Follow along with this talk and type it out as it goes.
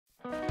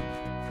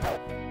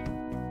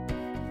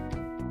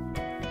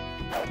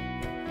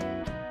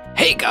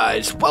Hey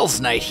guys,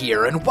 Welsknight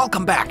here, and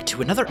welcome back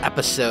to another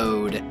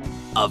episode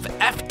of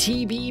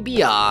FTB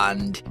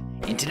Beyond.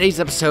 In today's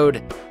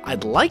episode,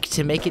 I'd like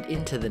to make it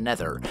into the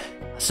Nether.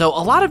 So a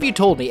lot of you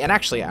told me, and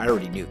actually I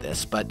already knew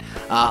this, but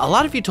a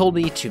lot of you told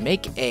me to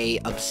make a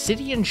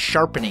obsidian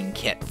sharpening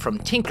kit from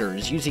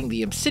Tinkers using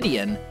the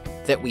obsidian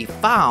that we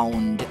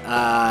found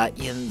I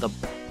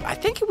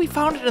think we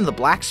found it in the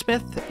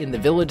blacksmith in the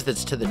village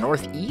that's to the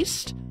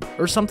northeast,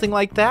 or something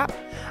like that.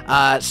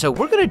 So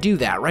we're going to do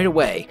that right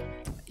away.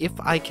 If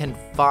I can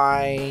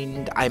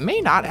find... I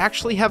may not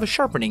actually have a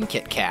sharpening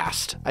kit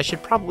cast. I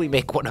should probably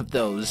make one of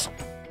those.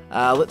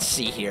 Let's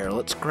see here.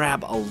 Let's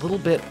grab a little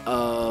bit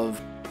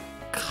of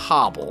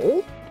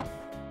cobble.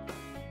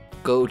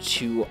 Go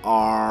to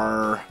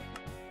our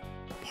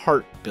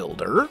part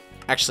builder.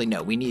 Actually,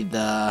 no, we need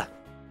the...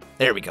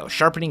 There we go.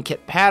 Sharpening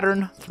kit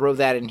pattern. Throw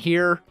that in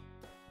here.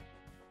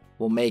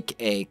 We'll make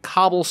a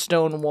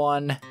cobblestone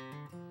one.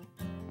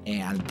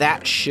 And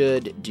that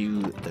should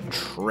do the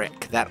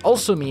trick. That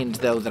also means,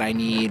 though, that I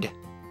need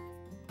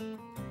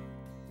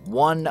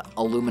one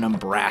aluminum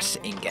brass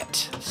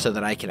ingot so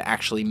that I can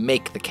actually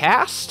make the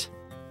cast.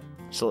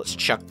 So let's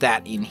chuck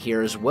that in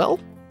here as well.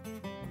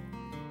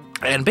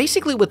 And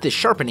basically what this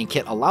sharpening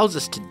kit allows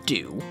us to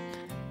do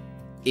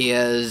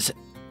is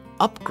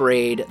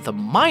upgrade the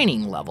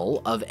mining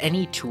level of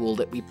any tool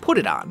that we put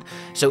it on.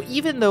 So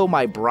even though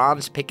my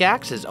bronze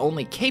pickaxe is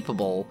only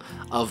capable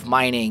of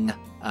mining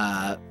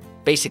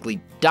basically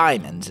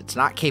diamonds, it's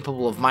not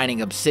capable of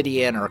mining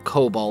obsidian or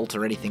cobalt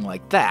or anything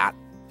like that,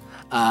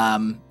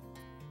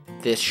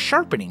 this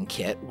sharpening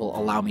kit will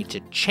allow me to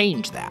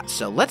change that.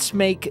 So let's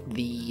make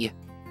the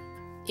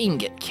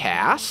ingot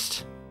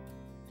cast.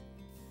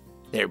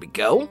 There we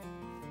go.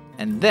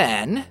 And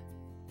then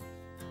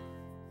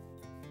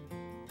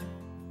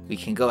we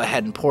can go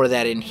ahead and pour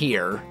that in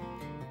here.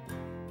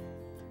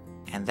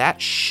 And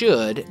that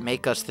should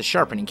make us the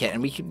sharpening kit.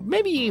 And we can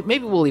maybe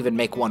we'll even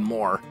make one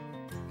more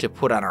to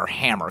put on our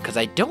hammer, because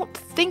I don't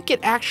think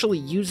it actually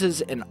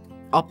uses an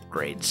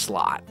upgrade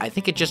slot. I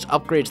think it just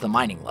upgrades the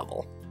mining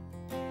level.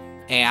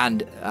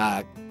 And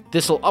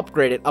this will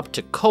upgrade it up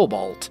to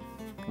cobalt,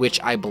 which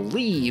I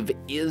believe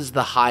is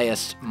the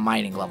highest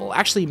mining level.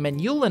 Actually,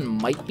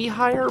 Menulin might be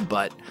higher,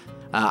 but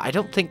I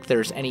don't think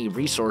there's any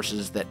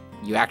resources that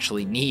you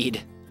actually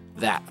need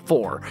that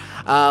for.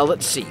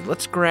 Let's see.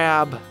 Let's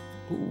grab...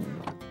 Ooh.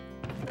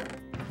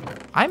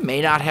 I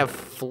may not have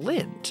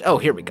flint. Oh,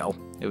 here we go.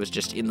 It was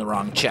just in the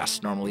wrong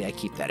chest. Normally I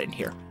keep that in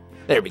here.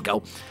 There we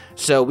go.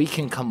 So we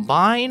can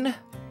combine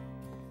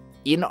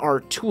in our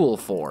tool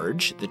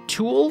forge the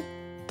tool,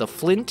 the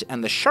flint,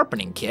 and the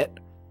sharpening kit.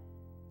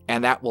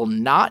 And that will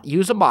not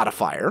use a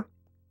modifier.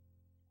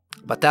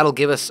 But that'll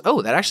give us...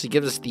 Oh, that actually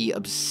gives us the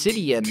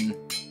obsidian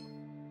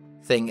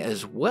thing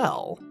as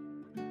well.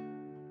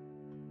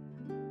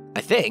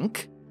 I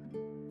think.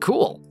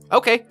 Cool.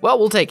 Okay, well,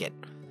 we'll take it.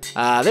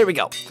 There we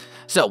go.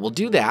 So we'll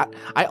do that.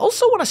 I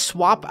also want to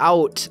swap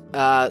out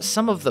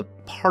some of the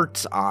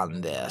parts on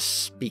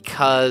this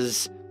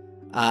because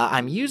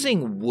I'm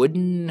using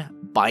wooden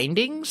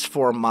bindings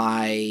for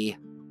my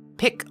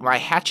pick, my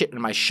hatchet,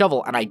 and my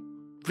shovel, and I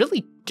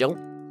really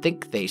don't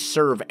think they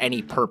serve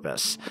any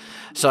purpose.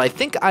 So I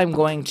think I'm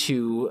going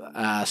to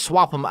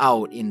swap them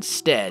out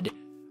instead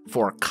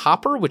for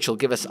copper, which will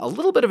give us a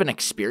little bit of an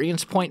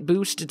experience point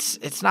boost.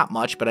 It's not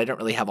much, but I don't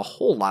really have a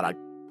whole lot of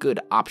good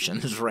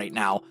options right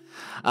now.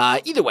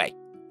 Either way,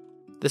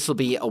 this will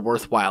be a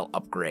worthwhile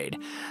upgrade.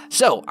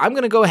 So I'm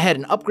going to go ahead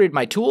and upgrade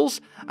my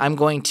tools. I'm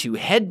going to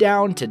head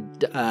down to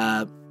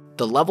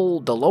the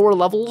lower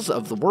levels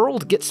of the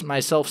world, get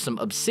myself some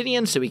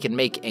obsidian so we can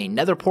make a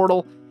nether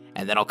portal,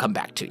 and then I'll come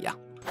back to you.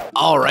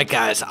 Alright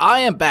guys, I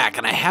am back,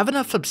 and I have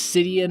enough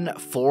obsidian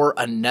for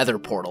a nether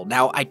portal.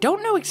 Now, I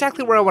don't know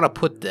exactly where I want to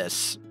put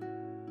this,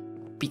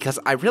 because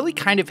I really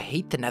kind of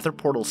hate the nether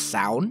portal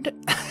sound.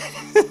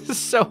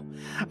 So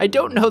I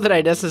don't know that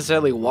I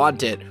necessarily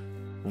want it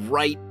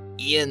right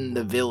in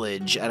the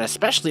village, and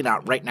especially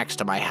not right next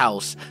to my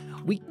house.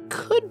 We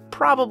could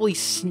probably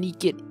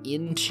sneak it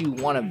into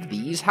one of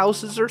these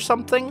houses or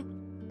something.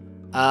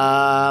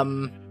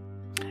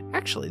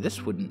 Actually,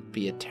 this wouldn't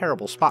be a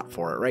terrible spot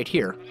for it right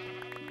here.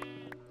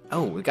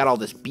 Oh, we got all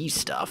this bee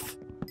stuff.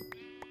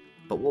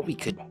 But what we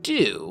could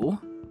do...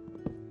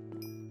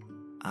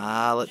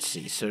 let's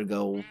see. So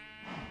go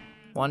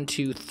 1,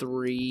 2,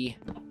 3...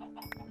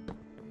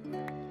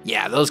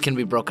 Yeah, those can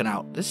be broken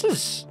out. This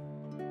is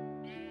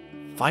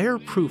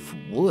fireproof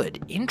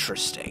wood.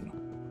 Interesting.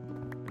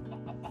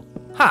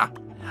 Huh.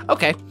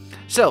 Okay.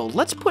 So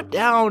let's put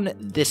down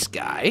this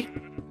guy.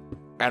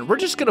 And we're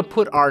just going to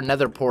put our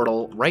nether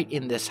portal right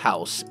in this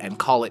house and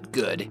call it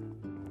good.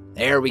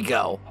 There we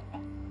go.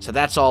 So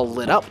that's all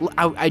lit up.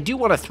 I do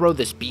want to throw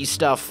this bee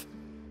stuff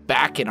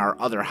back in our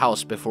other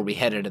house before we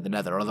head into the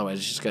nether. Otherwise,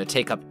 it's just going to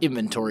take up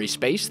inventory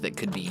space that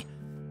could be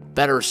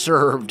better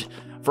served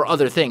for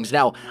other things.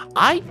 Now,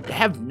 I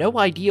have no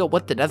idea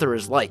what the nether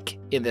is like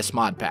in this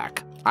mod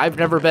pack. I've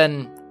never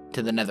been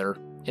to the nether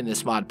in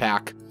this mod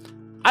pack.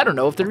 I don't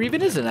know if there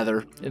even is a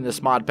nether in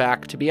this mod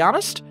pack, to be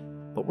honest.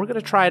 but we're going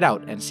to try it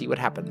out and see what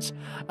happens.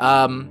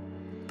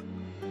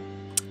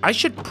 I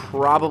should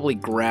probably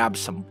grab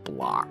some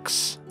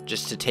blocks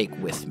just to take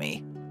with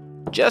me,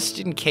 just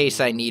in case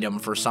I need them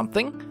for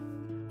something.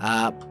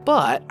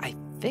 But I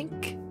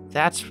think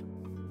that's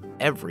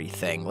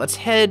everything. Let's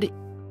head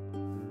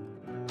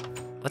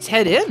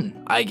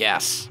in, I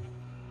guess.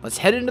 Let's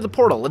head into the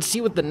portal. Let's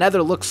see what the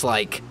Nether looks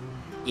like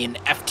in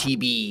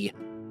FTB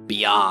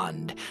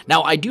Beyond.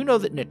 Now, I do know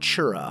that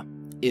Natura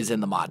is in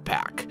the mod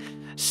pack,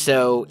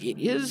 so it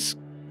is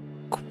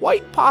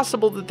quite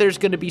possible that there's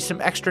going to be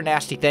some extra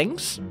nasty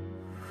things.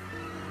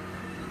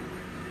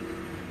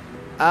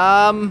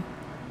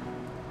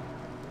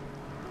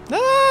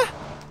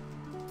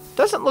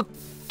 Doesn't look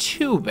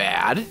too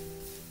bad.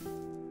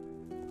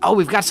 Oh,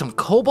 we've got some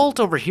cobalt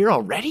over here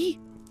already?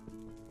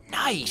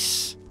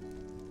 Nice.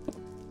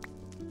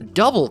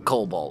 Double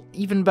cobalt,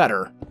 even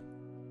better.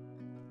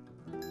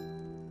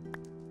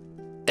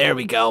 There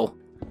we go.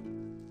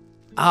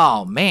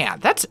 Oh man,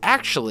 that's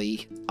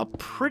actually a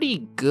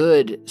pretty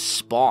good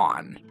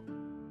spawn.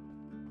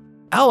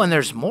 Oh, and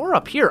there's more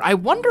up here. I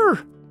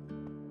wonder,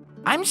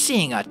 I'm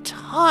seeing a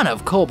ton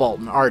of cobalt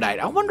and ardite.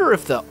 I wonder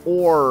if the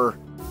ore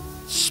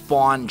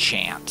spawn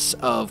chance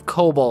of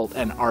cobalt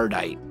and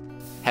ardite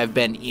have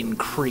been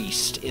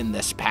increased in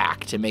this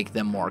pack to make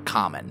them more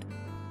common.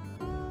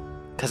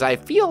 Because I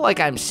feel like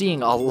I'm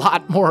seeing a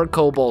lot more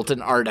cobalt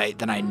and ardite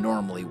than I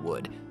normally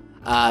would.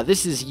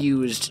 This is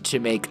used to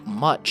make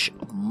much,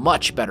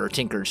 much better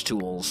tinker's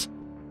tools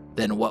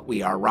than what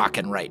we are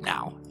rocking right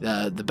now.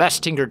 The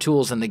best tinker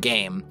tools in the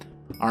game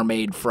are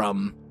made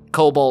from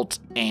cobalt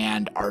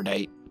and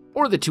ardite,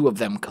 or the two of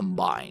them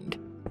combined.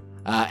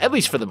 At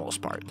least for the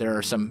most part. There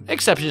are some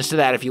exceptions to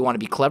that if you want to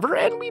be clever,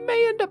 and we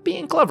may end up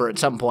being clever at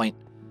some point.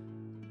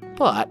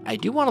 But I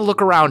do want to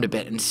look around a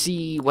bit and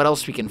see what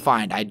else we can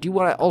find. I do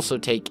want to also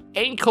take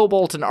any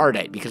cobalt and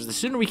ardite, because the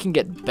sooner we can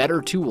get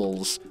better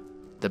tools,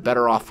 the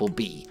better off we'll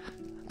be.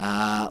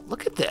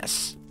 Look at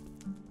this.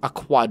 A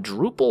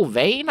quadruple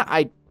vein?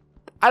 I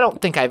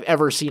don't think I've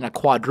ever seen a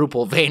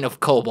quadruple vein of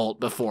cobalt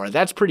before.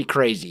 That's pretty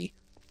crazy.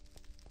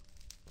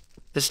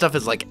 This stuff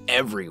is like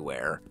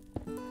everywhere.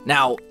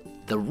 Now,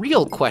 the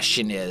real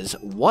question is,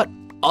 what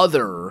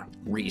other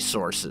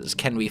resources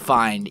can we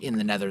find in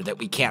the Nether that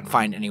we can't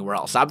find anywhere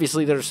else?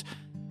 Obviously, there's,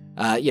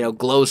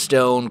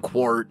 glowstone,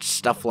 quartz,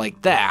 stuff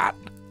like that.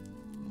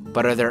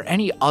 But are there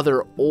any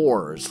other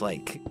ores,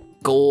 like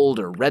gold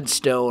or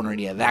redstone or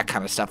any of that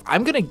kind of stuff?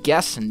 I'm going to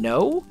guess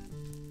no,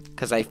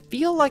 because I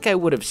feel like I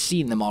would have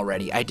seen them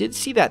already. I did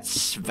see that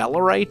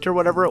Smeltery or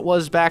whatever it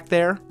was back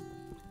there,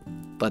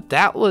 but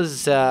that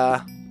was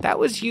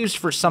used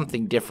for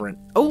something different.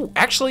 Oh,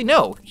 actually,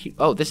 no.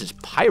 Oh, this is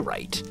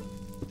pyrite.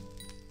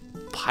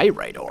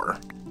 Pyrite ore.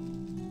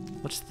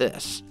 What's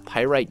this?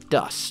 Pyrite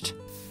dust.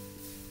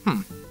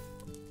 I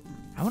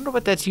wonder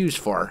what that's used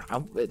for.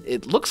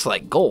 It looks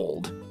like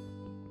gold,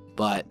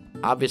 but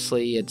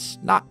obviously it's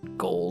not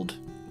gold.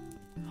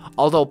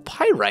 Although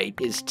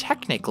pyrite is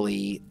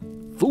technically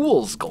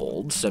fool's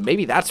gold, so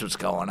maybe that's what's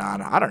going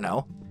on. I don't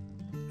know.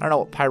 I don't know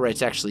what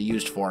pyrite's actually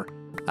used for.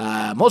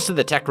 Most of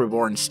the Tech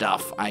Reborn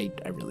stuff, I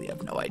really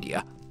have no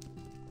idea.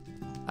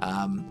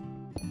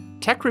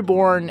 Tech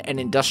Reborn and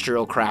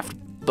Industrial Craft,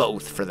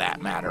 both for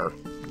that matter,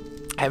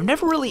 have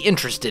never really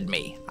interested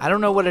me. I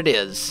don't know what it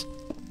is.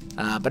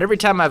 But every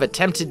time I've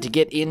attempted to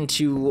get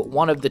into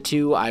one of the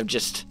two, I've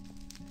just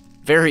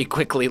very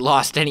quickly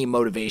lost any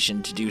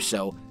motivation to do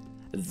so.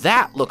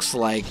 That looks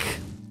like...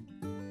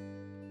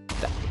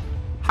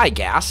 Hi,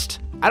 Ghast.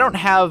 I don't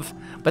have...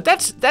 But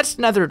that's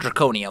Nether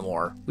Draconium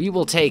ore. We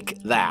will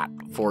take that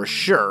for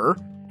sure.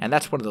 And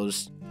that's one of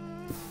those...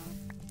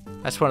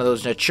 That's one of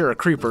those Natura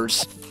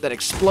creepers that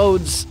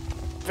explodes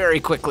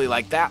very quickly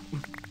like that.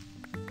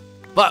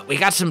 But we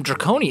got some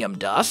Draconium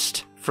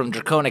dust from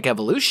Draconic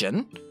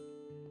Evolution.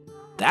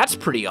 That's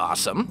pretty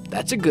awesome.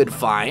 That's a good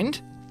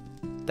find.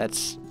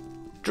 That's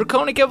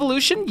Draconic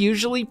Evolution,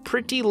 usually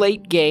pretty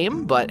late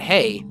game, but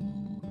hey,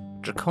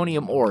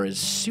 Draconium ore is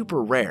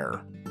super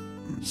rare.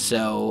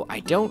 So I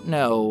don't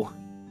know.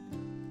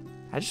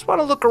 I just want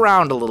to look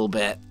around a little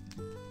bit.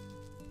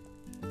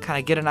 Kind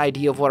of get an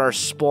idea of what our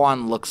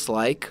spawn looks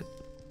like.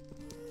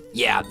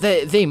 Yeah,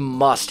 they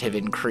must have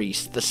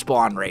increased the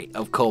spawn rate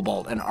of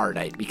cobalt and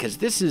ardite, because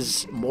this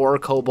is more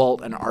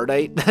cobalt and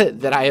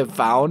ardite that I have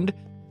found,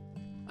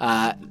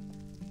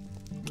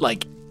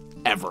 like,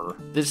 ever.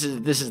 This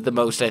is the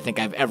most I think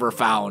I've ever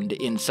found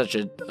in such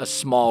a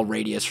small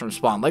radius from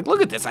spawn. Like,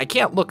 look at this. I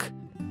can't look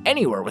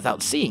anywhere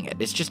without seeing it.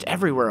 It's just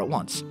everywhere at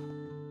once.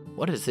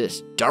 What is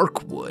this?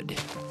 Dark wood.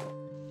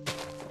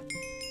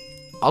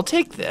 I'll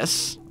take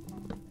this.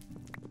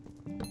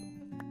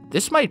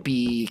 This might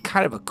be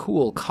kind of a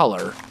cool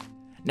color.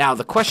 Now,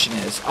 the question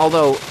is,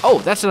 although... Oh,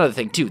 that's another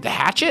thing, too. The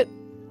hatchet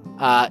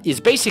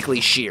is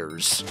basically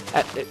shears,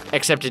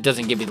 except it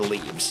doesn't give you the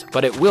leaves.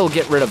 But it will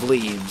get rid of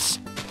leaves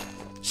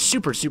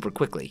super, super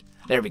quickly.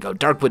 There we go.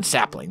 Darkwood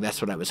sapling.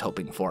 That's what I was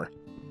hoping for.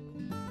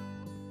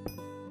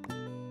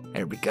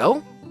 There we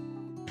go.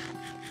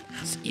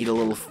 Let's eat a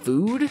little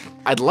food.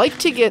 I'd like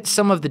to get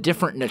some of the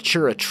different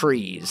Natura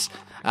trees.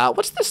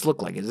 What's this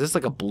look like? Is this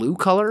like a blue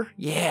color?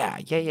 Yeah.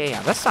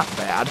 That's not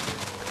bad.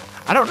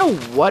 I don't know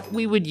what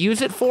we would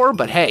use it for,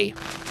 but hey,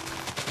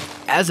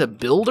 as a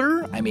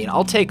builder, I mean,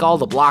 I'll take all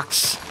the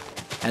blocks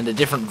and the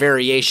different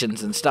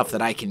variations and stuff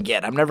that I can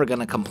get. I'm never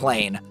going to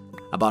complain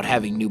about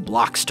having new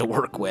blocks to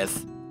work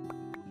with.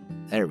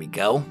 There we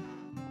go.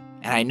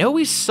 And I know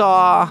we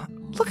saw,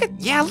 look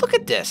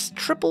at this.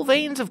 Triple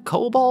veins of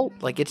cobalt.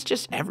 Like, it's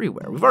just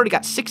everywhere. We've already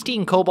got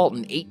 16 cobalt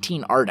and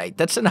 18 ardite.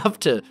 That's enough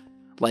to,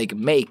 like,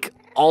 make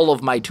all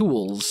of my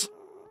tools.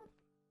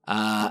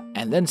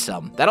 And then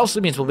some. That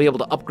also means we'll be able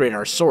to upgrade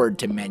our sword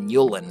to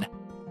Manulin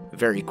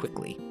very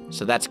quickly.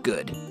 So that's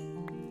good.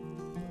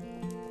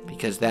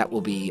 Because that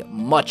will be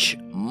much,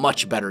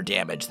 much better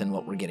damage than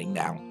what we're getting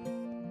now.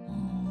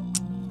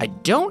 I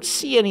don't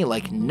see any,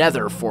 like,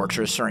 Nether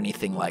fortress or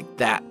anything like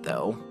that,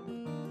 though.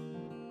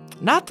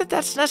 Not that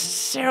that's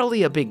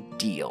necessarily a big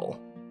deal.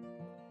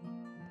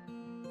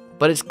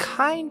 But it's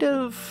kind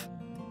of,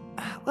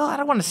 well, I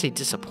don't want to say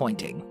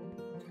disappointing.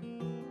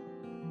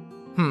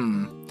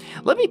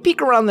 Let me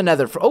peek around the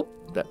Nether for,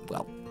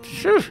 well,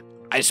 phew,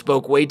 I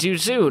spoke way too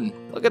soon.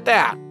 Look at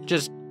that.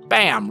 Just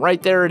bam,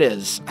 right there it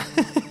is.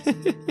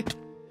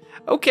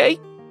 Okay.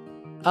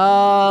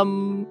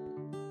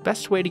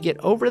 Best way to get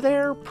over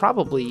there?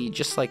 Probably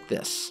just like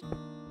this.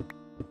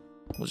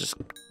 We'll just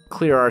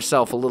clear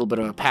ourselves a little bit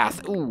of a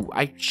path. Ooh,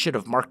 I should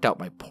have marked out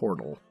my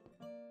portal.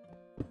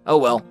 Oh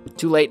well,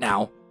 too late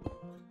now.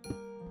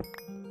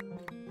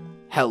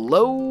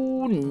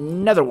 Hello,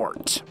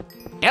 Netherwort.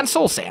 And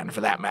soul sand,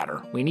 for that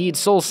matter. We need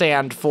soul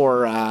sand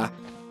for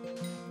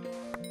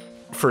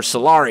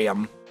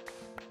Solarium,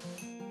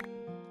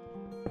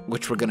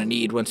 which we're gonna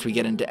need once we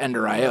get into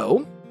Ender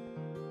IO.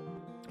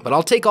 But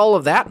I'll take all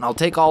of that, and I'll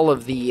take all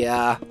of the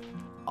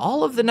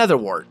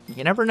Netherwort.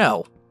 You never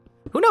know.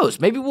 Who knows?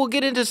 Maybe we'll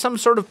get into some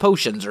sort of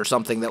potions or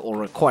something that will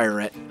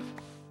require it.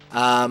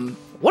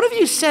 One of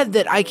you said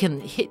that I can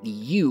hit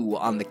U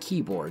on the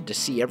keyboard to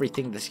see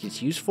everything this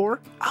gets used for.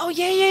 Oh,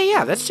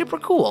 yeah. That's super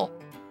cool.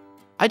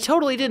 I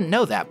totally didn't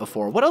know that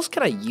before. What else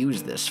can I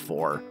use this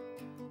for?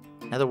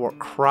 Netherwort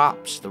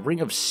crops, the Ring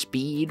of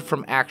Speed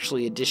from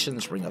Actually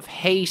Additions, Ring of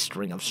Haste,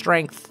 Ring of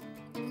Strength.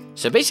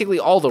 So basically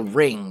all the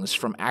rings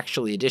from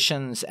Actually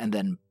Additions and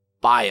then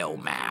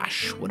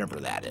Biomash,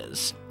 whatever that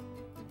is.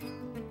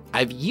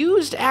 I've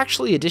used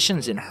Actually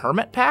Additions in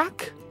Hermit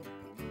Pack,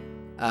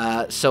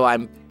 so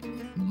I'm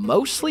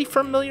mostly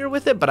familiar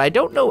with it, but I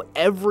don't know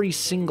every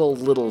single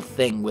little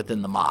thing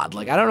within the mod.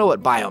 Like, I don't know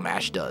what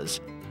Biomash does.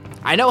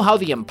 I know how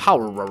the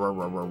Empower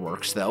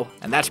works, though,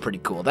 and that's pretty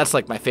cool. That's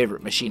like my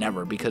favorite machine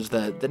ever, because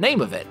the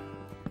name of it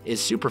is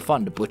super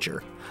fun to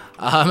butcher.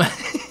 Let's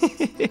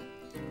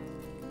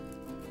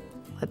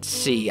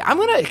see. I'm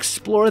going to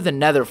explore the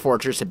Nether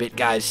Fortress a bit,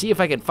 guys, see if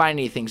I can find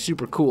anything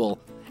super cool,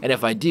 and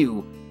if I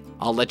do,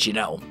 I'll let you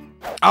know.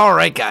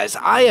 Alright, guys,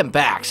 I am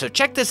back, so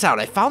check this out.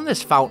 I found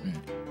this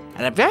fountain,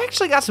 and I've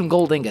actually got some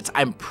gold ingots.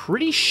 I'm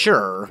pretty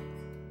sure...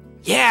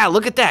 Yeah,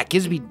 look at that.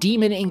 Gives me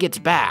demon ingots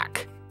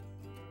back.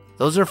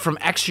 Those are from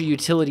extra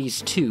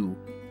utilities, too.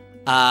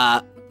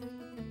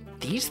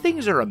 These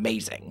things are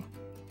amazing.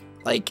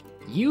 Like,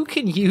 you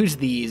can use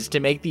these to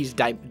make these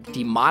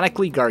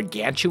demonically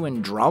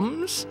gargantuan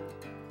drums,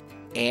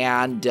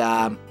 and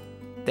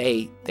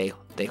they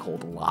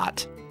hold a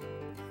lot.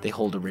 They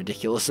hold a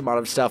ridiculous amount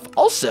of stuff.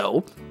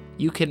 Also,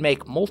 you can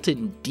make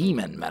molten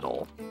demon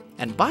metal.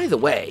 And by the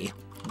way,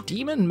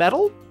 demon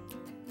metal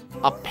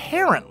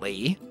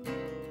apparently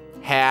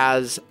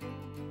has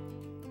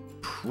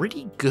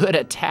pretty good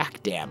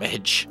attack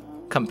damage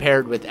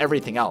compared with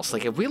everything else.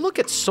 Like, if we look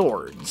at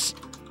swords,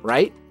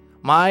 right?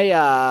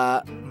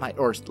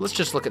 Or let's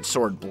just look at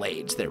sword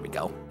blades. There we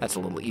go. That's a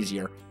little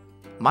easier.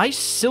 My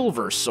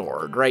silver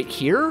sword right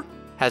here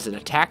has an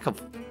attack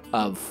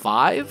of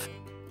 5.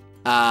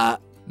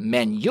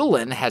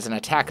 Manulin has an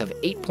attack of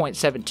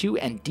 8.72,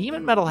 and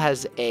Demon Metal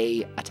has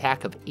a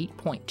attack of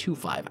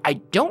 8.25. I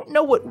don't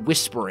know what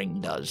Whispering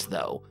does,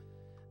 though.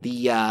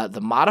 The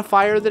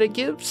modifier that it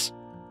gives,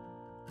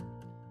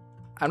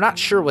 I'm not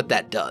sure what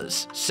that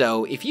does.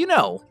 So if you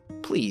know,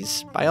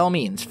 please, by all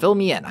means, fill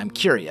me in. I'm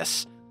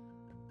curious.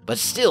 But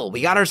still,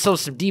 we got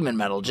ourselves some Demon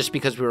Metal just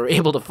because we were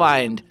able to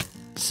find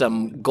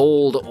some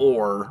gold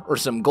ore or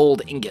some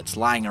gold ingots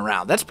lying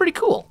around. That's pretty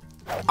cool.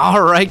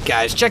 Alright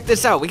guys, check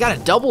this out. We got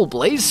a double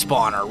blaze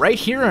spawner right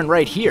here and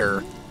right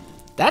here.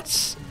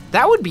 That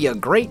would be a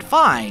great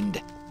find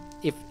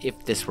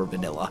if this were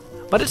vanilla.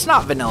 But it's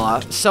not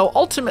vanilla, so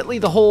ultimately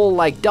the whole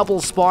like double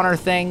spawner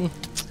thing,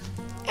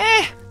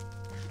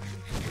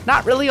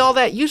 not really all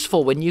that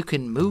useful when you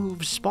can move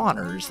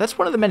spawners. That's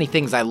one of the many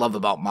things I love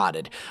about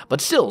modded.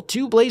 But still,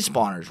 2 blaze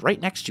spawners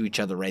right next to each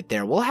other right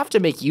there. We'll have to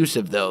make use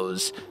of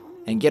those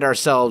and get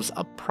ourselves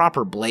a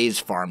proper blaze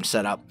farm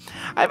set up.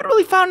 I haven't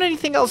really found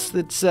anything else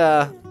that's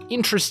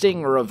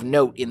interesting or of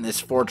note in this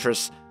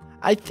fortress.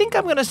 I think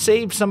I'm going to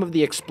save some of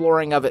the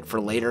exploring of it for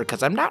later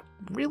because I'm not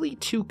really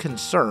too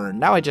concerned.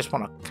 Now I just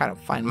want to kind of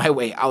find my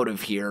way out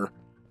of here.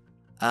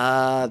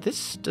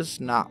 This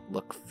does not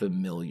look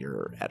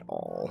familiar at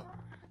all.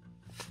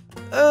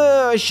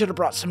 I should have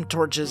brought some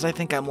torches. I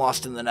think I'm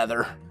lost in the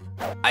nether.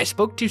 I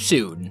spoke too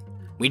soon.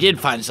 We did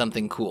find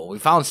something cool. We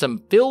found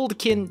some filled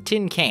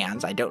tin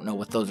cans. I don't know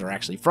what those are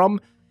actually from.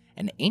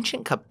 An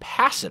ancient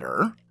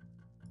capacitor,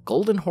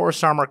 golden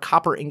horse armor,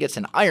 copper ingots,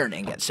 and iron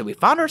ingots. So we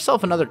found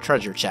ourselves another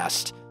treasure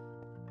chest.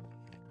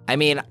 I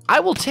mean,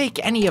 I will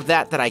take any of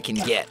that I can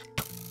get.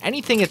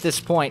 Anything at this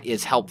point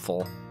is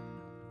helpful.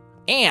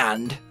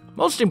 And,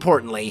 most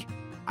importantly,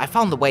 I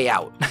found the way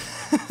out.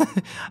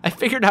 I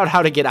figured out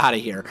how to get out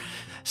of here.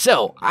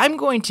 So, I'm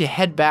going to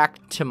head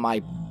back to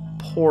my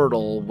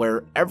portal,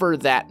 wherever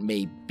that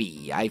may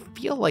be. I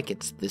feel like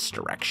it's this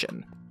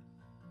direction.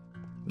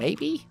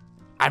 Maybe?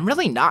 I'm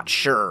really not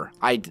sure.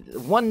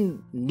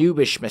 One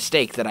noobish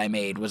mistake that I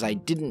made was I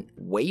didn't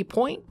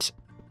waypoint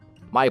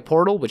my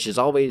portal, which is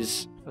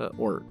always,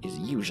 or is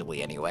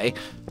usually anyway,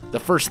 the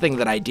first thing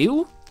that I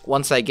do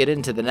once I get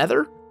into the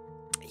nether.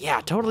 Yeah,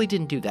 totally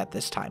didn't do that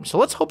this time. So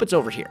let's hope it's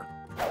over here.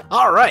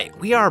 All right,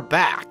 we are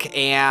back,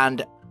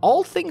 and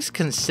all things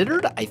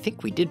considered, I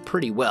think we did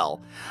pretty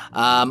well.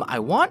 I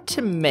want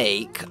to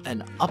make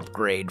an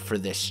upgrade for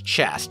this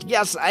chest.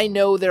 Yes, I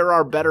know there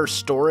are better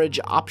storage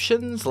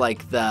options,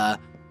 like the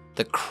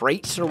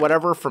crates or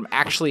whatever from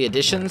Actually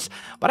Editions,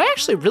 but I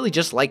actually really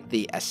just like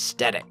the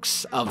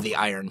aesthetics of the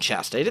iron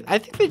chest. I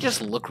think they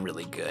just look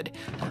really good.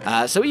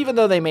 So even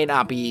though they may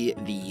not be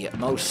the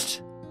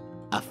most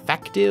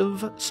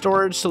effective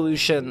storage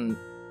solution,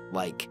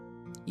 like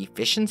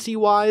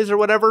efficiency-wise or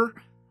whatever,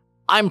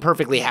 I'm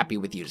perfectly happy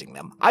with using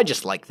them. I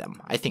just like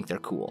them. I think they're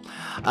cool.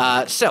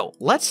 So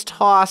let's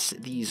toss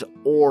these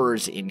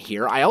ores in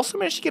here. I also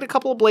managed to get a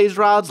couple of blaze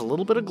rods, a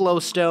little bit of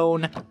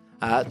glowstone,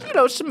 you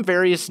know, some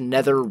various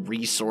nether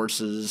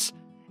resources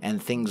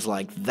and things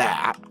like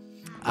that.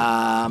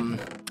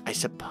 I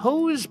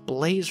suppose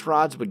blaze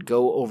rods would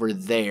go over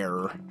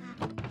there.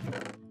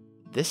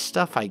 This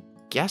stuff, I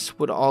guess,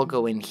 would all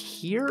go in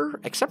here,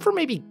 except for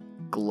maybe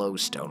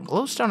glowstone.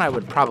 Glowstone I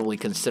would probably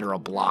consider a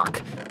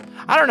block.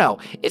 I don't know.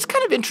 It's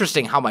kind of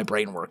interesting how my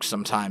brain works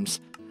sometimes.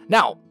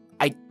 Now,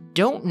 I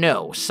don't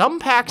know. Some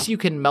packs you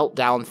can melt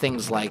down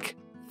things like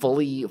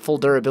full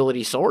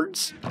durability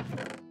swords.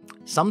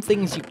 Some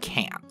things you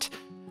can't.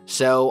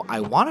 So I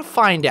want to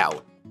find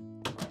out,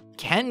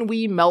 can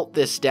we melt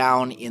this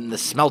down in the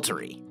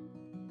smeltery?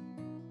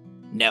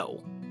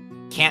 No.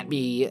 Can't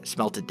be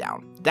smelted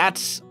down.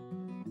 That's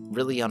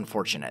really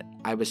unfortunate.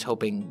 I was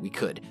hoping we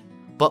could.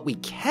 But we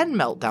can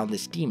melt down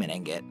this demon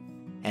ingot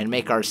and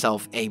make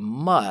ourselves a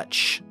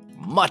much,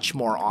 much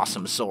more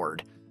awesome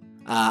sword.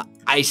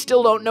 I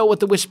still don't know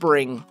what the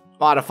whispering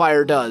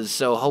modifier does,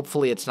 so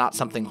hopefully it's not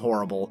something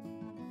horrible.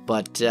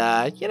 But,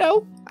 you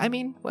know, I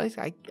mean, well,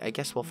 I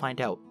guess we'll find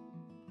out.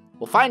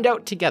 We'll find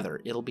out together.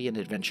 It'll be an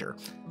adventure.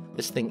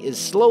 This thing is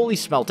slowly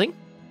smelting.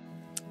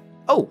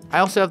 Oh, I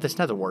also have this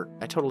nether wart.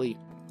 I totally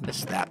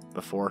missed that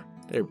before.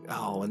 There.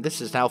 Oh, and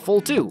this is now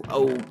full too.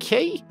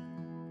 Okay.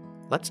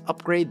 Let's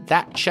upgrade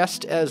that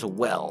chest as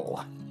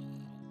well.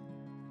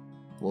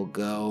 We'll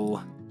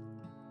go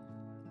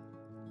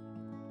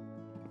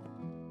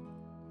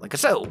like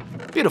so.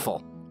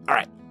 Beautiful. All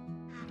right.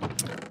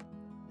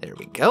 There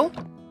we go.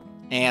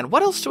 And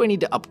what else do I need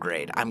to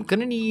upgrade? I'm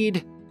gonna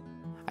need...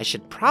 I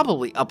should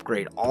probably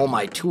upgrade all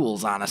my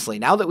tools, honestly.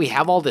 Now that we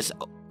have all this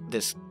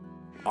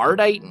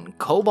ardite and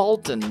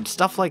cobalt and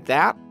stuff like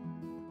that,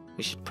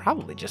 we should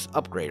probably just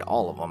upgrade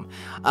all of them.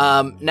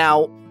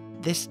 Now,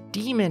 this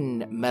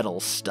demon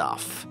metal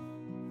stuff.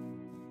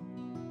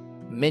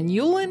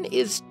 Menulin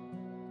is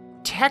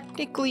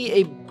technically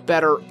a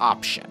better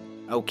option,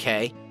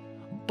 okay?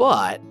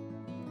 But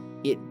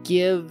it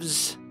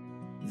gives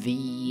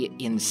the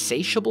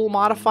insatiable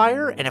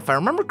modifier, and if I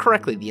remember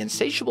correctly, the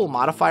insatiable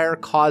modifier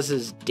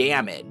causes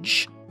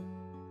damage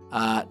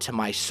to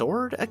my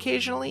sword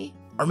occasionally,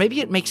 or maybe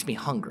it makes me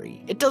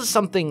hungry. It does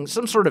something,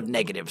 some sort of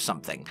negative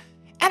something.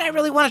 And I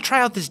really want to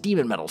try out this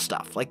demon metal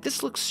stuff. Like,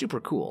 this looks super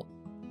cool.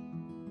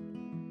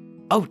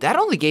 Oh, that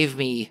only gave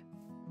me...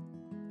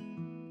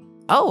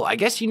 Oh, I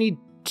guess you need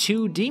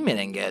 2 demon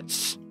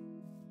ingots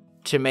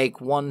to make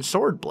 1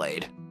 sword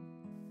blade.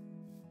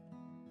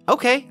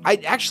 Okay,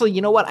 actually,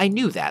 you know what? I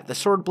knew that. The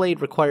sword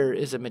blade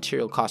is a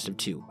material cost of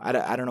 2.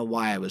 I don't know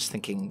why I was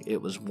thinking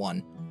it was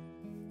 1.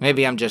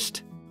 Maybe I'm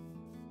just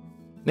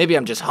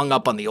hung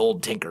up on the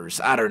old tinkers.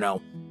 I don't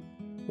know.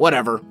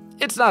 Whatever.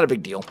 It's not a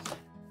big deal.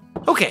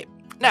 Okay,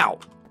 now,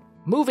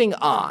 moving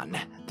on.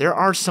 There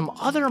are some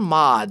other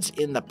mods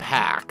in the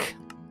pack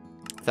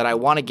that I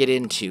want to get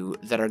into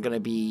that are going to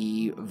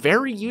be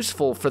very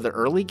useful for the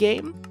early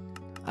game,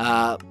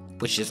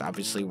 which is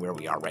obviously where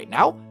we are right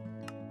now.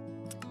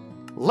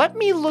 Let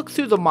me look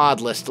through the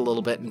mod list a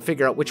little bit and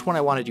figure out which one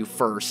I want to do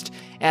first,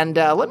 and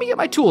let me get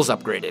my tools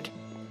upgraded,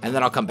 and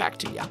then I'll come back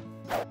to you.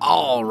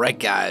 Alright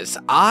guys,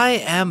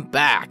 I am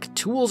back.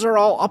 Tools are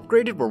all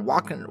upgraded. We're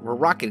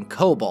rocking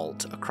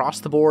cobalt across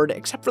the board,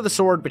 except for the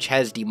sword, which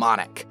has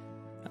demonic,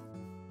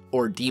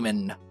 or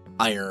demon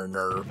iron,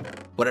 or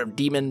whatever,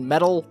 demon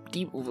metal,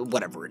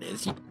 whatever it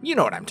is. You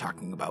know what I'm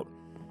talking about.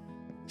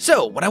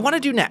 So, what I want to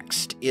do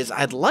next is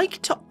I'd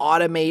like to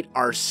automate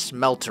our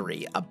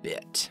smeltery a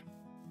bit.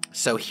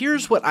 So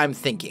here's what I'm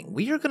thinking.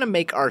 We are going to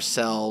make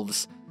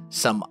ourselves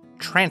some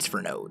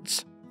transfer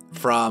nodes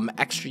from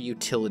extra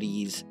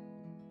utilities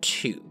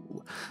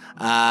 2.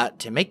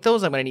 To make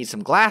those, I'm going to need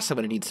some glass, I'm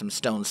going to need some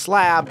stone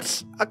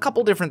slabs, a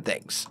couple different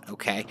things,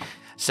 okay?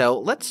 So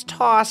let's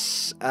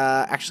toss,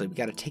 actually, we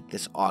got to take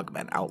this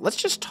augment out. Let's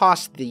just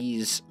toss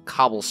these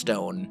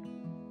cobblestone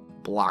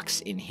blocks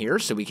in here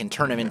so we can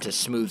turn them into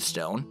smooth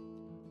stone.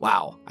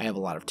 Wow, I have a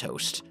lot of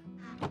toast.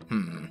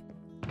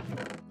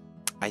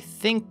 I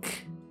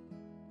think,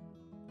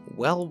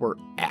 well, we're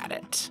at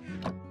it.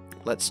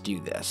 Let's do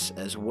this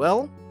as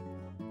well.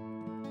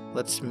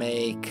 Let's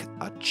make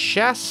a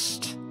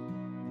chest.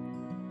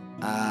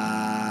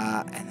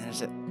 And then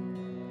is it...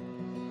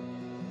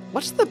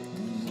 What's the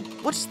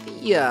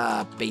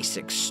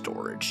basic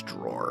storage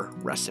drawer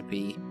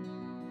recipe?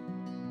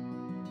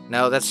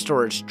 No, that's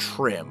storage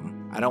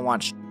trim. I don't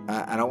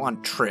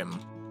want trim.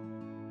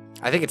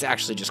 I think it's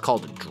actually just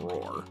called a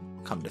drawer,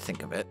 come to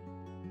think of it.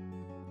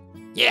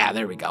 Yeah,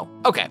 there we go.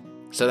 Okay,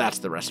 so that's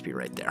the recipe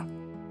right there.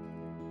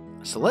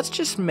 So let's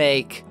just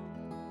make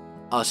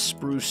a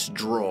spruce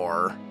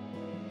drawer,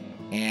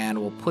 and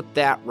we'll put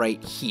that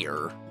right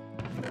here.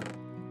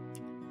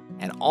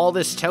 And all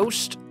this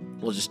toast,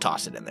 we'll just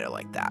toss it in there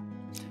like that.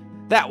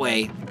 That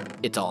way,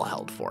 it's all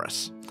held for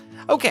us.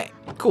 Okay,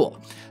 cool.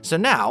 So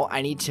now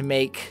I need to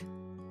make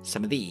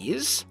some of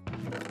these.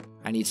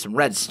 I need some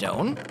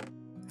redstone.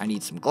 I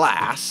need some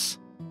glass.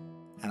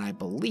 And I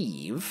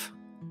believe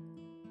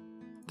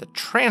the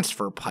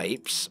transfer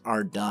pipes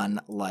are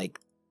done like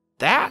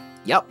that.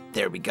 Yep,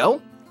 there we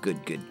go.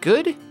 Good, good,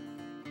 good.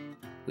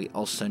 We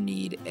also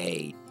need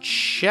a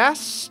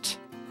chest.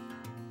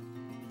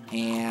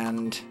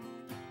 And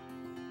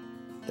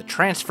the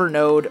transfer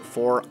node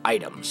for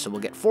items. So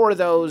we'll get 4 of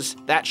those.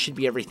 That should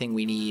be everything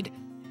we need.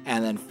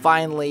 And then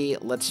finally,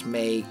 let's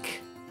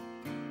make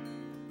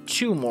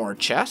 2 more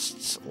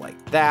chests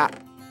like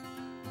that.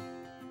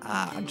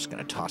 I'm just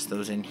going to toss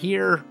those in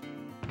here.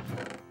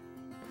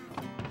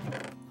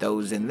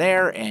 Those in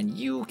there, and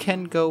you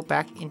can go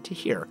back into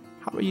here.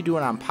 How are you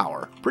doing on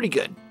power? Pretty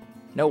good.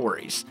 No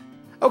worries.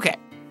 Okay,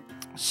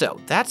 so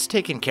that's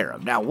taken care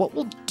of. Now what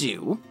we'll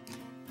do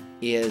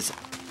is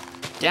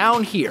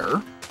down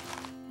here,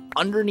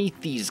 underneath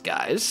these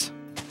guys,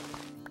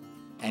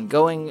 and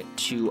going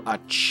to a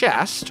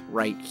chest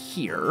right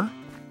here.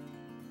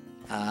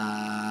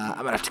 I'm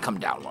gonna have to come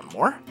down one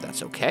more.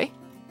 That's okay.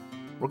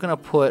 We're gonna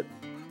put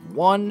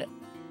one.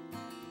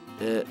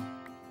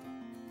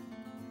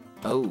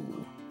 Oh,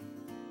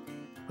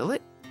 will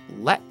it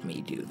let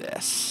me do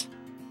this?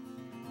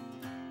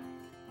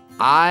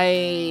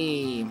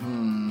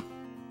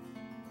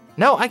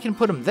 No, I can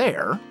put them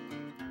there.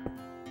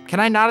 Can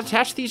I not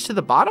attach these to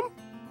the bottom?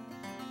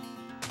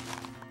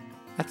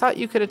 I thought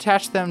you could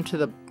attach them to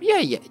the...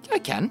 Yeah, I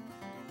can.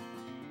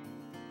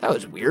 That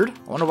was weird.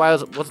 I wonder why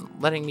it wasn't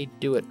letting me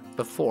do it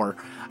before.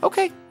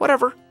 Okay,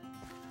 whatever.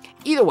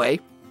 Either way,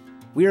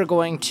 we are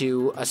going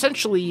to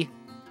essentially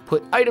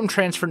put item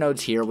transfer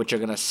nodes here, which are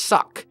going to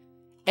suck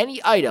any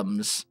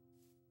items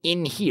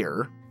in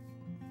here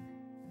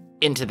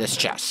into this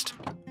chest.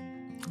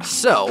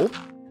 So,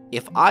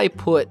 if I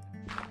put,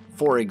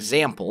 for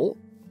example,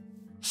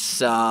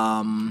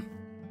 some...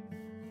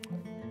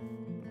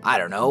 I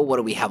don't know, what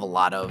do we have a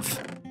lot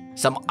of?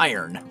 Some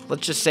iron.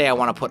 Let's just say I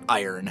want to put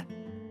iron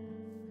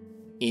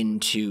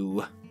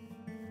into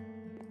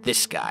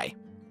this guy,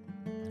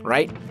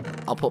 right?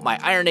 I'll put my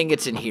iron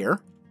ingots in here.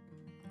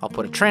 I'll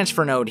put a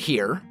transfer node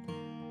here.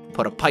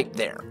 Put a pipe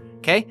there,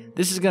 okay?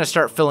 This is going to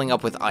start filling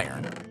up with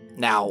iron.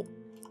 Now,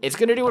 it's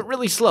going to do it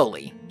really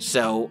slowly,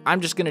 so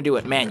I'm just going to do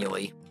it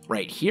manually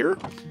right here.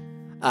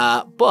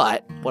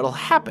 But what'll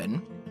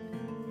happen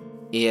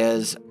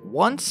is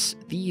once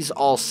these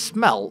all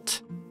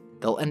smelt,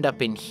 they'll end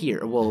up in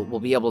here. We'll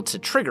be able to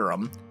trigger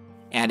them,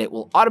 and it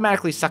will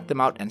automatically suck them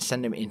out and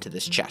send them into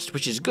this chest,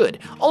 which is good.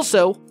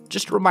 Also,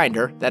 just a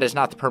reminder, that is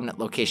not the permanent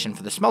location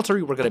for the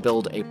smeltery. We're going to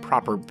build a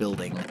proper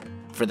building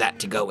for that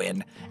to go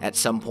in at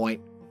some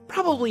point,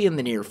 probably in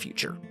the near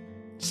future.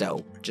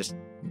 So,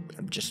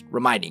 I'm just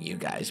reminding you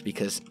guys,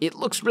 because it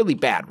looks really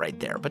bad right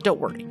there, but don't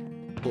worry.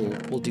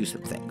 We'll do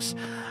some things.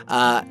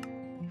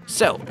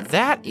 So,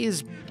 that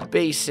is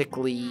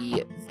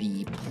basically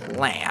the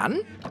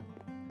plan.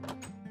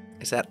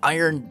 Is that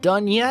iron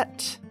done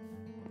yet?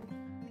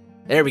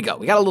 There we go.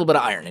 We got a little bit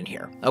of iron in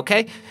here.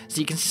 Okay?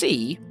 So you can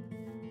see,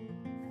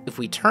 if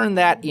we turn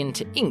that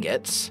into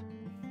ingots,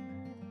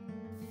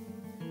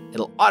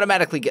 it'll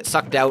automatically get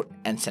sucked out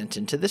and sent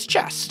into this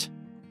chest,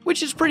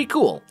 which is pretty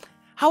cool.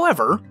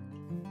 However,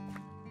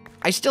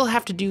 I still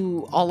have to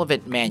do all of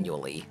it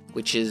manually,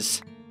 which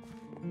is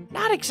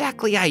not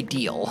exactly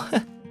ideal.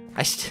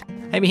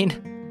 I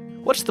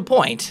mean, what's the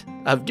point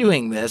of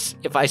doing this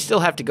if I still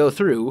have to go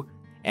through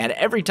and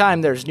every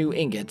time there's new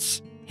ingots,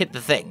 hit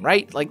the thing,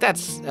 right? Like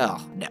that's,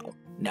 oh, no.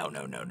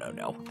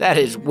 That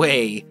is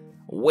way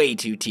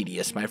too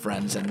tedious, my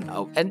friends,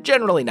 and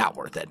generally not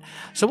worth it.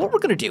 So what we're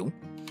going to do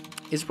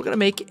is we're going to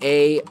make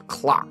a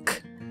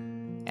clock.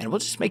 And we'll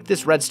just make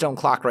this redstone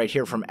clock right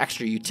here from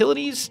extra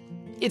utilities.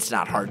 It's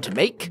not hard to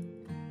make.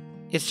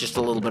 It's just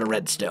a little bit of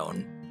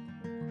redstone.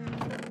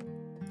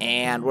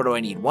 And what do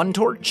I need? 1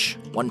 torch?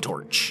 1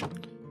 torch.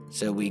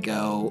 So we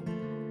go,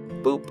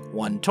 boop,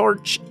 1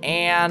 torch,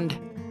 and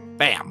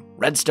bam,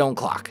 redstone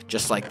clock,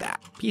 just like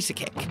that. Piece of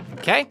cake,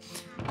 okay?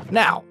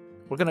 Now,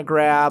 we're gonna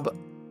grab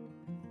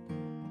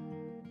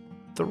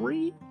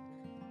 3?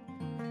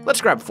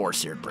 Let's grab 4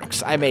 seared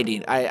bricks. I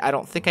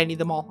don't think I need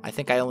them all. I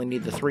think I only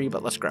need the 3,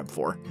 but let's grab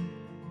 4.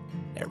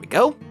 There we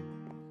go.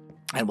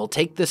 And we'll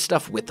take this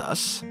stuff with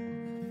us.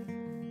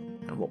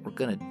 And what we're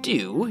gonna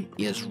do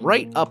is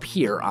right up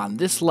here on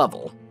this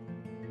level,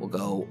 we'll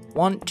go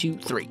 1, 2,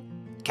 3,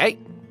 okay?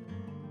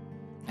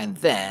 And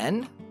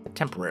then,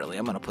 temporarily,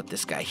 I'm gonna put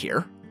this guy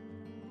here.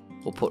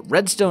 We'll put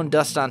redstone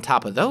dust on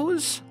top of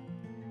those,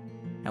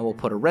 and we'll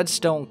put a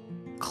redstone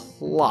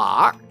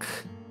clock.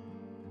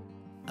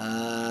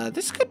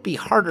 This could be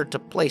harder to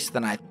place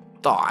than I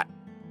thought.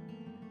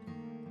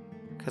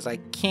 Because I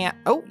can't,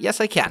 oh,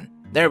 yes I can.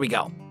 There we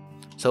go.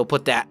 So we'll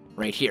put that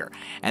right here.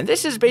 And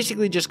this is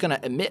basically just gonna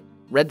emit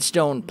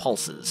redstone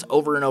pulses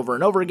over and over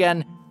and over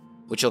again,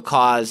 which will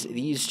cause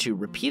these to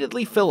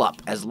repeatedly fill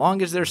up. As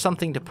long as there's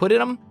something to put in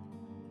them,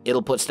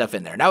 it'll put stuff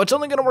in there. Now, it's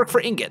only going to work for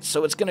ingots,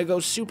 so it's going to go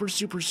super,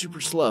 super, super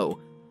slow.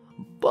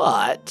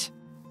 But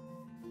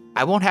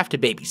I won't have to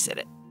babysit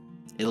it.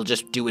 It'll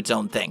just do its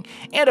own thing.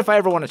 And if I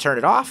ever want to turn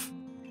it off,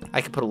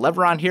 I can put a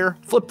lever on here,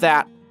 flip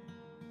that,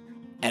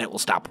 and it will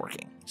stop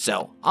working.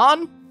 So,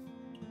 on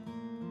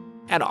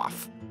and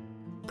off.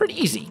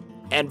 Pretty easy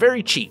and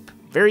very cheap.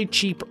 Very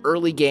cheap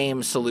early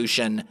game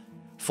solution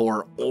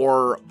for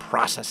ore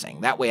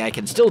processing. That way I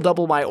can still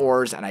double my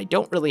ores, and I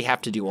don't really have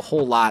to do a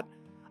whole lot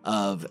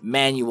of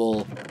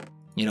manual,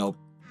 you know,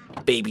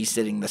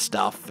 babysitting the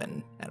stuff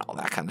and all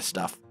that kind of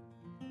stuff.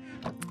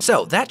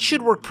 So that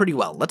should work pretty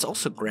well. Let's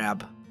also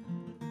grab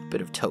a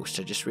bit of toast.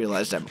 I just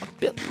realized I'm a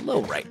bit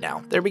low right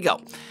now. There we go.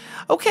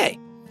 Okay,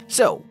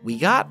 so we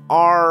got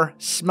our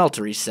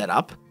smeltery set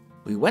up.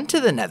 We went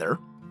to the Nether.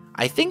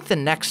 I think the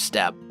next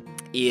step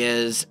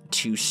is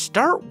to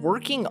start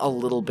working a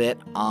little bit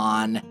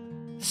on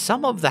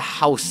some of the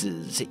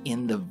houses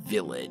in the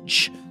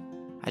village.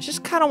 I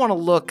just kind of want to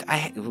look.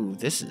 Ooh,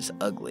 this is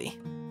ugly.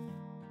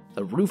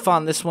 The roof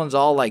on this one's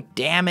all like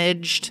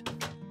damaged.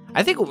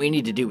 I think what we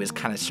need to do is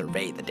kind of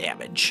survey the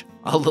damage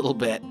a little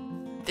bit.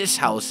 This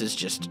house is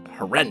just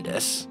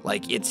horrendous.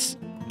 Like it's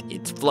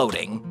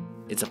floating.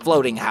 It's a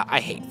floating house. I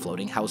hate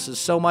floating houses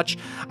so much.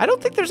 I don't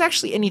think there's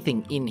actually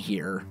anything in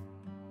here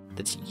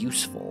that's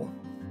useful.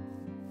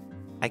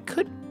 I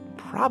could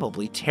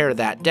probably tear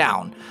that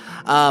down.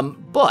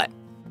 But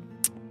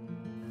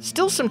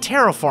still some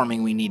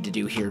terraforming we need to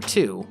do here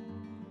too.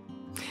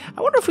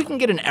 I wonder if we can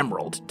get an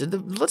emerald.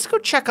 Let's go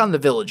check on the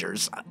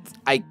villagers.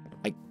 I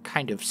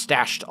kind of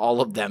stashed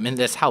all of them in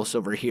this house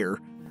over here.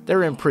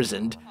 They're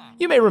imprisoned.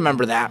 You may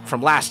remember that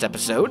from last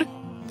episode.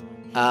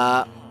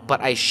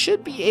 But I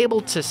should be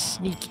able to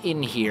sneak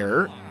in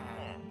here.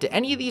 Do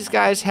any of these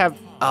guys have...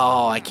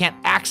 Oh, I can't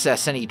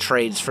access any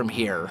trades from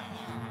here.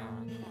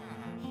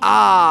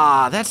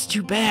 Ah, that's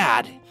too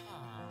bad.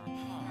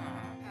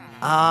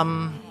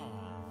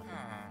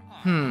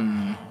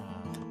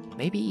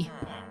 Maybe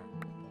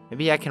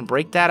I can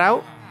break that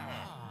out?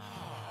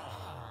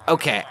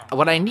 Okay,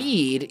 what I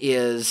need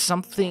is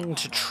something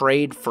to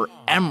trade for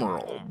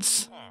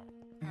emeralds.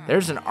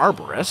 There's an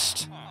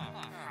arborist.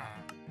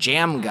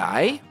 Jam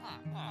guy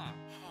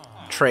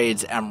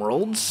trades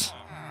emeralds.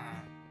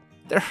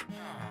 There.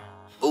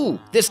 Ooh,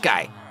 this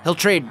guy. He'll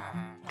trade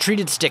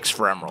treated sticks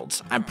for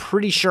emeralds. I'm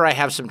pretty sure I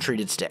have some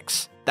treated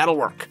sticks. That'll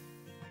work.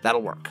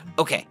 That'll work.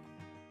 Okay.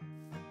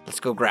 Let's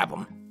go grab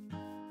them.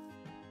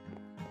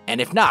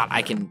 And if not,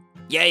 I can...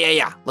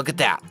 Yeah. Look at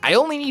that. I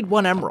only need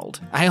 1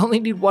 emerald.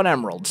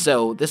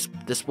 So this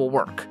will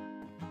work.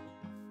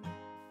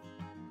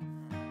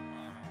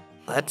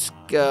 Let's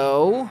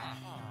go.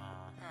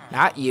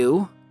 Not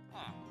you.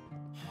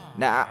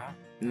 Nope,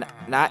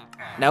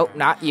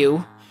 not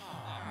you.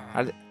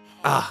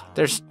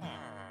 There's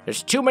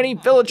too many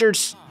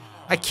villagers.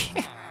 I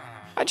can't.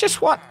 I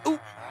just want... Ooh,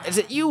 is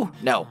it you?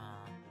 No.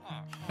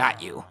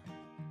 Not you.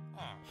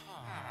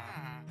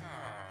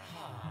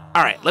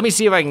 All right, let me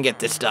see if I can get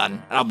this done,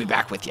 and I'll be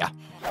back with you.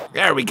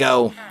 There we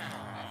go.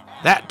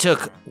 That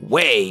took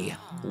way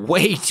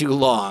too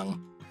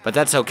long, but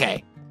that's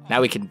okay.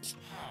 Now we can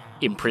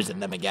imprison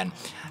them again.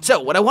 So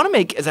what I want to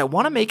make is I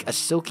want to make a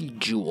silky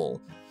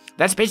jewel.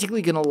 That's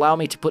basically going to allow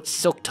me to put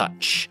silk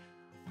touch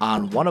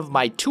on one of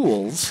my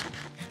tools.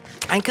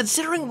 And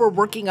considering we're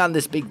working on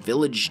this big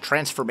village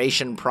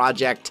transformation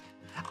project,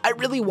 I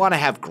really want to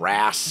have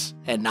grass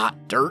and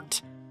not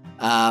dirt.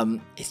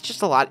 It's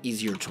just a lot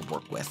easier to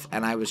work with,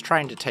 and I was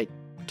trying to type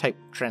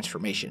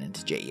transformation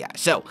into JEI.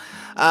 So,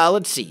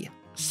 let's see.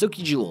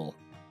 Silky jewel.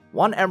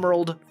 1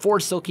 emerald, 4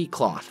 silky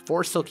cloth.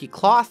 4 silky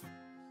cloth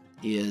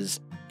is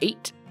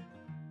 8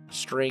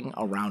 string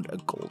around a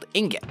gold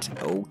ingot.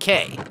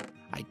 Okay.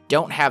 I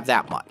don't have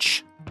that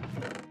much.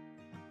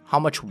 How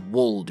much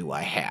wool do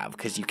I have?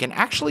 Because you can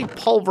actually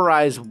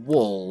pulverize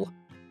wool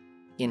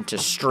into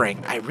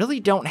string. I really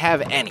don't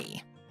have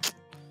any.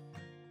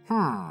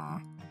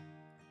 Now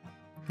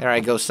There I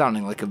go,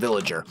 sounding like a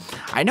villager.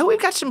 I know we've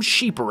got some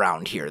sheep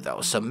around here, though,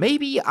 so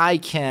maybe I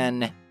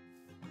can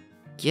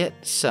get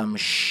some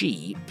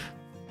sheep,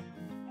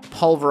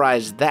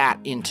 pulverize that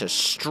into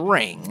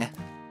string,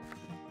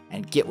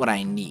 and get what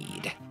I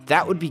need.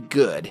 That would be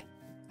good.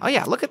 Oh,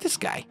 yeah, look at this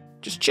guy,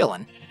 just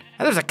chilling.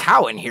 And there's a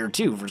cow in here,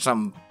 too, for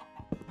some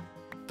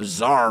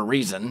bizarre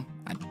reason.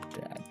 I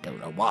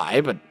don't know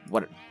why, but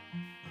what...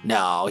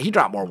 No, he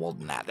dropped more wool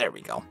than that. There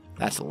we go.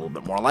 That's a little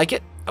bit more like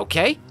it.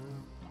 Okay.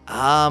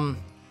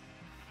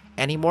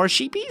 Any more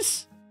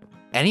sheepies?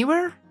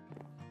 Anywhere?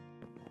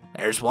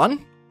 There's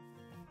one.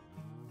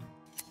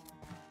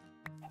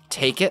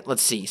 Take it.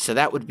 Let's see. So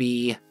that would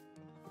be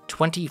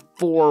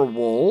 24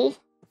 wool.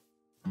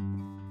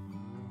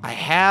 I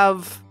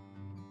have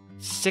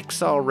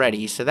 6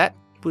 already, so that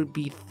would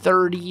be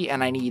 30,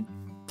 and I need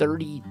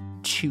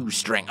 32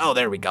 string. Oh,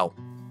 there we go.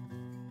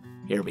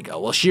 Here we go.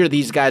 We'll shear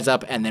these guys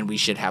up, and then we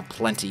should have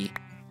plenty.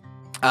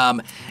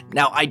 Now,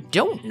 I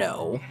don't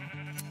know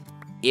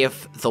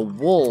if the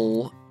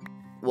wool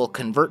will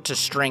convert to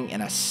string in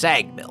a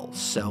sag mill,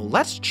 so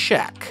let's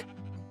check.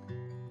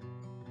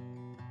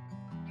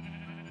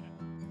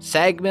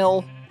 Sag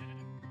mill.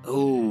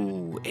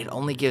 Ooh, it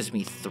only gives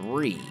me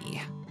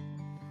 3.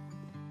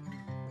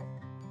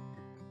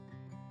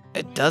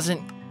 It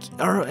doesn't,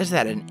 or is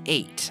that an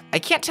 8? I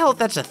can't tell if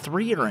that's a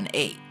 3 or an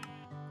 8.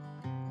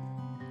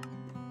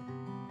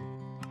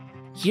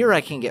 Here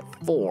I can get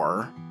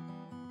 4.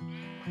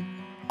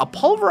 A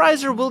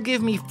pulverizer will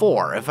give me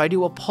 4 if I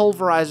do a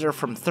pulverizer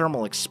from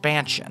thermal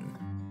expansion.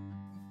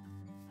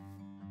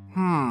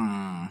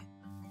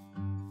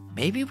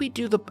 Maybe we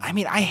do the... I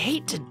mean, I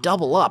hate to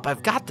double up.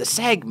 I've got the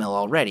sag mill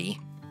already.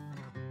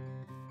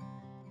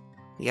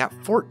 We got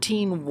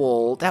 14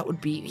 wool. That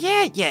would be...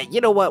 Yeah, you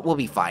know what? We'll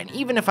be fine.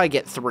 Even if I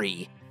get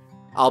 3,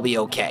 I'll be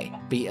okay.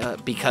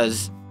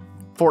 Because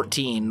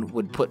 14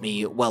 would put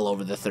me well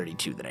over the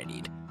 32 that I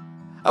need.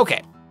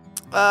 Okay.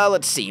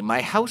 Let's see.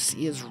 My house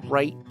is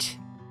right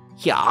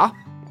here.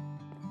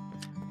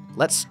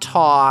 Let's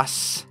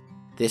toss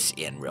this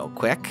in real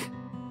quick.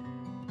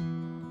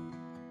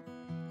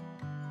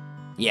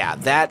 Yeah,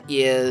 that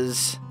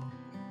is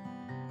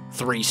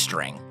 3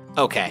 string.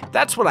 Okay,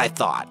 that's what I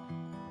thought.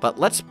 But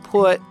let's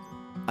put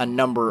a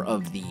number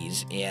of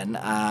these in.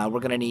 We're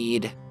going to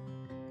need,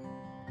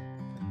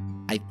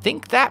 I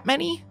think, that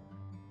many.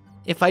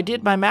 If I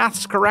did my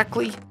maths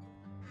correctly.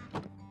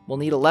 We'll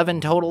need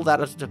 11 total.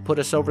 That is to put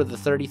us over the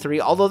 33.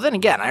 Although then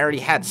again, I already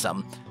had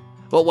some.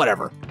 But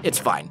whatever. It's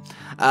fine.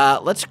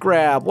 Let's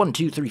grab 1,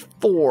 2, 3,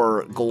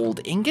 4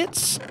 gold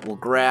ingots. We'll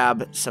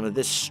grab some of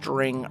this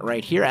string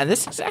right here. And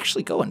this is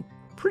actually going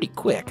pretty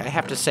quick, I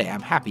have to say.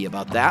 I'm happy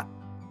about that.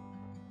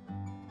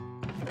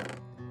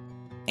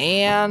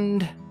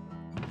 And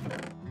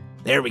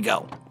there we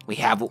go. We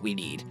have what we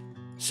need.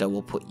 So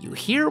we'll put you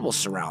here. We'll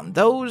surround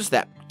those.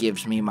 That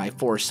gives me my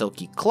 4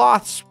 silky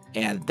cloths.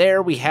 And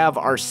there we have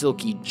our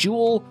silky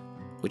jewel,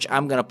 which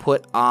I'm going to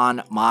put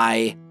on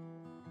my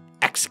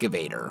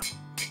excavator.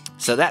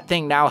 So that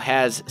thing now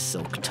has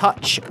silk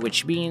touch,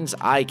 which means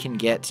I can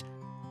get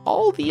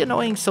all the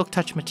annoying silk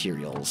touch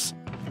materials,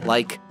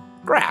 like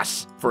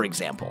grass, for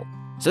example.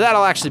 So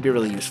that'll actually be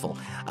really useful.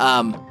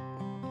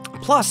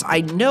 Plus,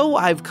 I know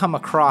I've come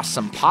across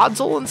some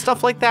podzol and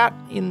stuff like that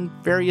in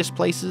various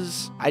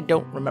places. I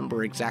don't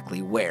remember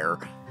exactly where,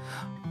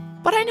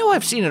 but I know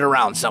I've seen it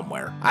around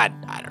somewhere. I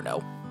don't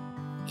know.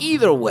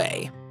 Either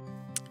way,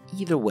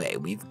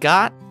 we've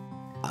got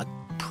a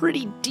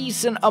pretty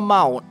decent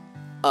amount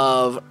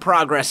of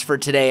progress for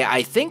today.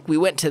 I think we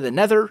went to the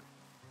Nether.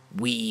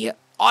 We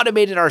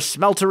automated our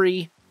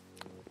smeltery.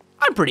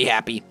 I'm pretty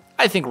happy.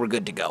 I think we're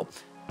good to go.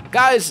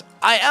 Guys,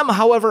 I am,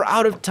 however,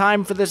 out of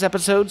time for this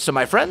episode, so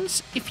my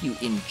friends, if you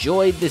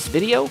enjoyed this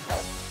video,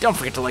 don't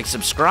forget to like,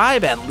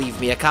 subscribe, and leave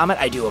me a comment.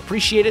 I do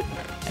appreciate it,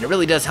 and it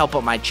really does help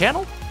out my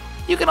channel.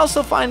 You can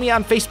also find me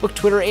on Facebook,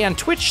 Twitter, and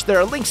Twitch. There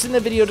are links in the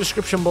video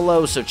description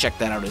below, so check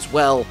that out as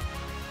well.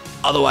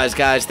 Otherwise,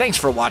 guys, thanks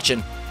for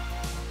watching,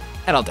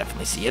 and I'll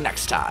definitely see you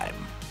next time.